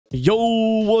Yo,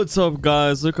 what's up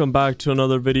guys? Welcome back to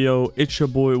another video. It's your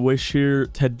boy Wish here.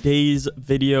 Today's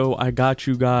video, I got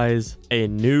you guys a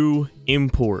new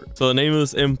import. So the name of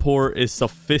this import is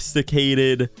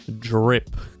Sophisticated Drip.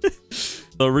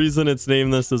 The reason it's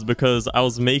named this is because I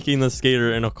was making the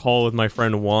skater in a call with my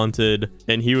friend Wanted,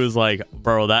 and he was like,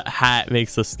 bro, that hat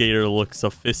makes the skater look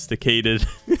sophisticated.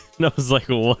 And I was like,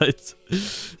 what?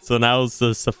 So now it's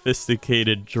the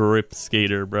Sophisticated Drip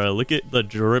skater, bro. Look at the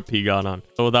drip he got on.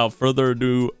 So without further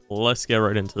ado, let's get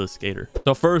right into the skater.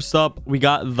 So first up, we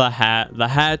got the hat. The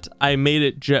hat, I made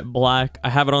it jet black. I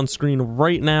have it on screen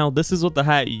right now. This is what the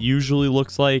hat usually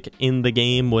looks like in the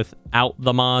game without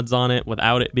the mods on it,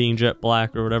 without it being jet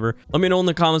black or whatever. Let me know in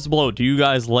the comments below. Do you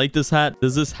guys like this hat?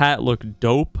 Does this hat look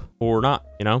dope or not?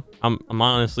 You know, I'm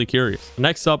honestly curious.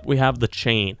 Next up, we have the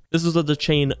chain. This is what the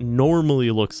chain normally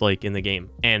looks like in the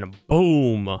game. And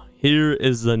boom, here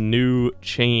is the new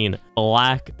chain.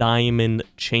 Black diamond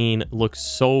chain. Looks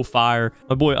so fire.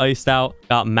 My boy Iced Out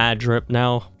got mad drip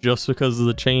now just because of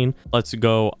the chain. Let's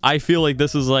go. I feel like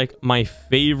this is like my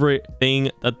favorite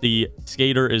thing that the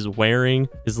skater is wearing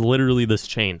is literally this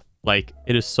chain. Like,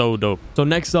 it is so dope. So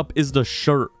next up is the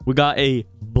shirt. We got a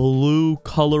blue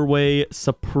colorway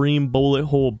Supreme bullet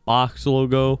hole box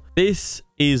logo. This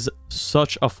is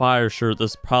such a fire shirt.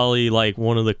 This is probably like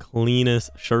one of the cleanest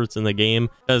shirts in the game,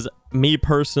 because me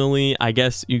personally, I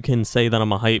guess you can say that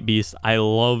I'm a hype beast. I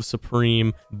love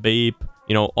Supreme, Bape,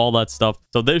 you know, all that stuff.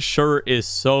 So this shirt is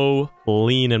so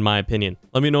clean in my opinion.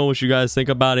 Let me know what you guys think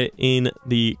about it in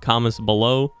the comments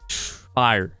below.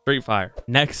 Fire, straight fire.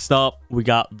 Next up, we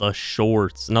got the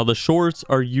shorts. Now the shorts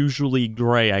are usually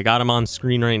gray. I got them on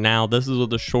screen right now. This is what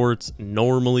the shorts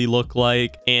normally look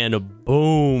like, and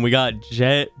boom, we got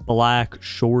jet black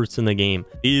shorts in the game.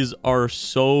 These are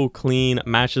so clean,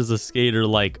 matches the skater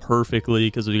like perfectly,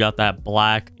 because we got that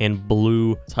black and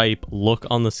blue type look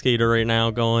on the skater right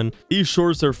now going. These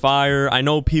shorts are fire. I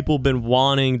know people been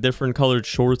wanting different colored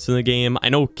shorts in the game. I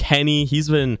know Kenny, he's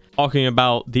been talking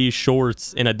about these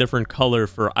shorts in a different color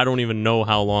for I don't even know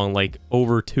how long, like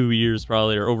over 2 years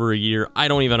probably, or over a year. I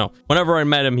don't even know. Whenever I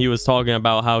met him, he was talking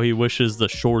about how he wishes the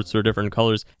shorts were different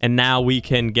colors, and now we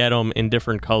can get them in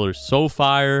different colors. So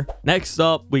fire. Next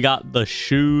up, we got the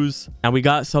shoes. Now we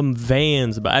got some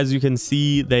Vans, but as you can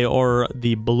see, they are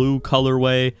the blue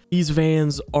colorway. These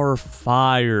Vans are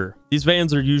fire. These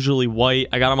Vans are usually white.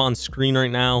 I got them on screen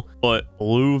right now, but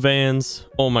blue Vans,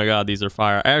 oh my god, these are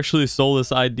fire. I actually stole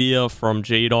this idea from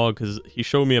J-Dog because he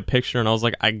showed me a picture and I was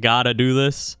like, I gotta do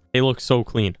this. They look so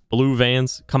clean. Blue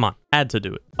Vans, come on, had to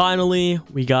do it. Finally,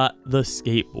 we got the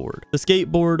skateboard. The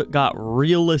skateboard got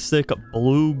realistic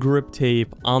blue grip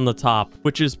tape on the top,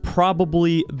 which is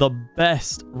probably the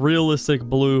best realistic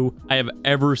blue I have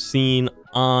ever seen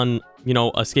on, you know,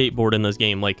 a skateboard in this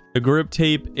game. Like, the grip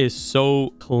tape is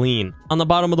so clean. On the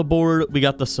bottom of the board, we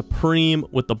got the Supreme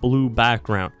with the blue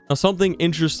background. Now, something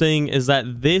interesting is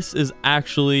that this is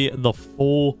actually the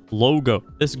full logo.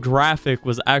 This graphic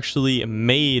was actually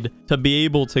made to be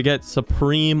able to get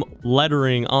Supreme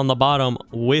lettering on the bottom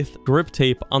with grip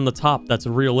tape on the top that's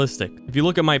realistic. If you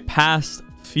look at my past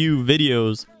few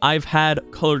videos, I've had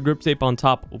colored grip tape on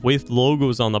top with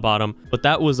logos on the bottom, but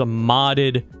that was a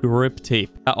modded grip tape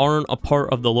that aren't a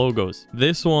part of the logos.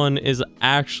 This one is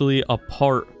actually a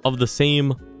part of the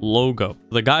same logo.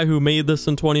 The guy who made this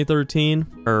in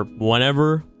 2013 or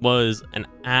whenever was an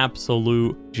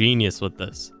absolute genius with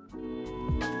this.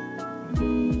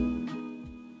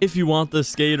 If you want this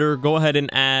skater, go ahead and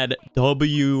add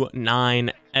W9SH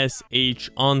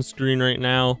on screen right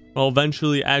now. I'll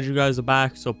eventually add you guys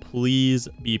back, so please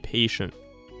be patient.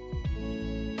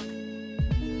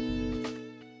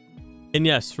 And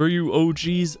yes, for you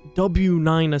OGs,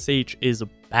 W9SH is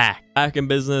back in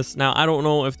business. Now, I don't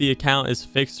know if the account is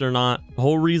fixed or not. The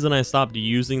whole reason I stopped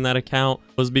using that account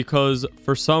was because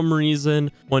for some reason,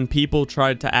 when people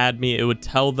tried to add me, it would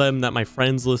tell them that my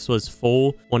friends list was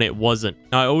full when it wasn't.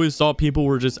 Now, I always thought people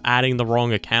were just adding the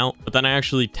wrong account, but then I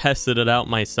actually tested it out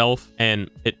myself and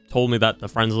it told me that the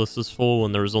friends list was full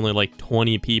and there was only like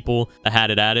 20 people that had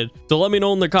it added. So let me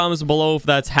know in the comments below if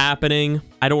that's happening.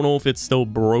 I don't know if it's still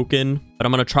broken, but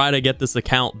I'm going to try to get this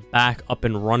account back up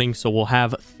and running, so we'll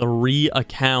have 3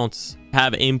 accounts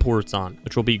have imports on,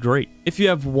 which will be great. If you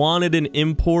have wanted an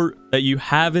import that you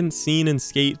haven't seen in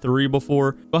Skate 3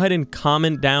 before, go ahead and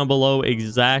comment down below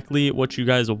exactly what you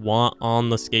guys want on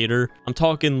the skater. I'm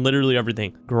talking literally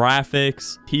everything: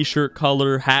 graphics, t-shirt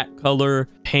color, hat color,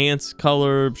 pants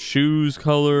color, shoes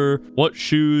color, what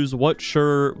shoes, what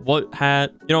shirt, what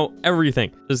hat, you know,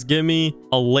 everything. Just give me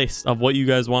a list of what you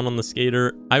guys want on the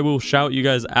skater. I will shout you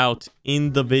guys out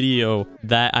in the video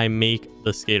that I make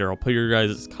the skater. I'll put your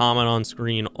guys' comment on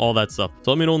screen, all that stuff.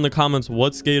 So let me know in the comments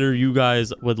what skater you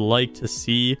guys would like to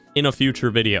see in a future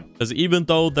video. Because even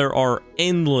though there are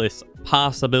endless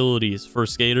possibilities for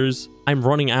skaters, I'm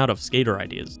running out of skater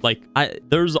ideas. Like,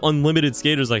 there's unlimited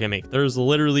skaters I can make. There's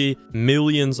literally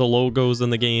millions of logos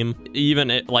in the game.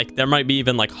 Like, there might be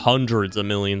even like hundreds of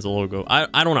millions of logos.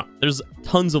 I don't know. There's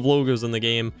tons of logos in the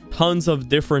game, tons of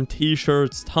different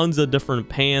t-shirts, tons of different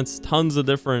pants, tons of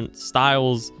different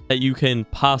styles that you can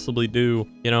possibly do,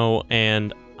 you know,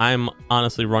 and I'm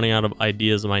honestly running out of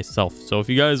ideas myself. So if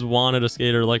you guys wanted a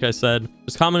skater, like I said,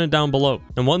 just comment it down below.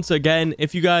 And once again,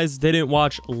 if you guys didn't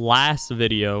watch last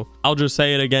video, I'll just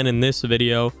say it again in this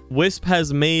video. Wisp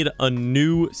has made a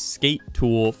new skate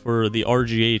tool for the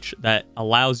RGH that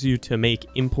allows you to make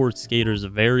import skaters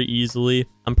very easily.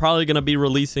 I'm probably going to be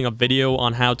releasing a video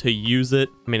on how to use it.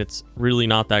 I mean, it's really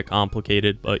not that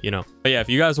complicated, but you know. But yeah, if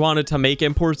you guys wanted to make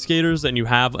import skaters and you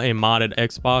have a modded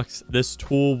Xbox, this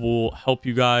tool will help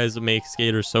you guys make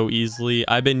skaters so easily.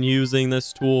 I've been using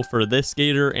this tool for this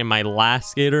skater and my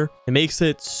last skater. It makes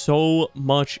it so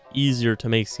much easier to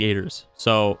make skaters.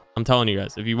 So I'm telling you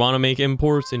guys, if you want to make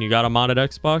imports and you got a modded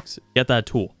Xbox, get that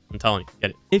tool. I'm telling you,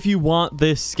 get it. If you want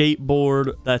this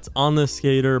skateboard that's on the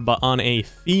skater, but on a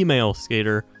female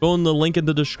skater, go in the link in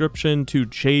the description to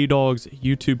J-Dog's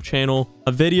YouTube channel.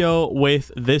 A video with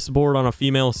this board on a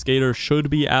female skater should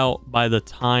be out by the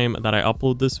time that I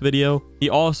upload this video. He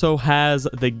also has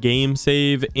the game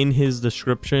save in his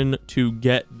description to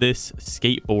get this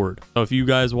skateboard. So if you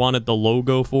guys wanted the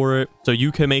logo for it, so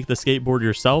you can make the skateboard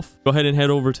yourself, go ahead and head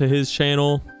over to his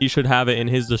channel. He should have it in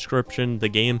his description, the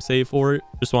game save for it.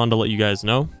 Just wanted to let you guys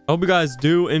know. I hope you guys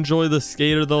do enjoy the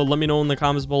skater though. Let me know in the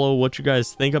comments below what you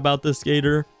guys think about this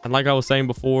skater. And like I was saying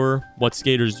before, what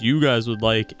skaters you guys would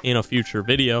like in a future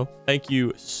video. Thank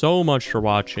you so much for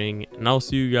watching, and I'll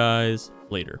see you guys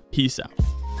later. Peace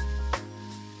out.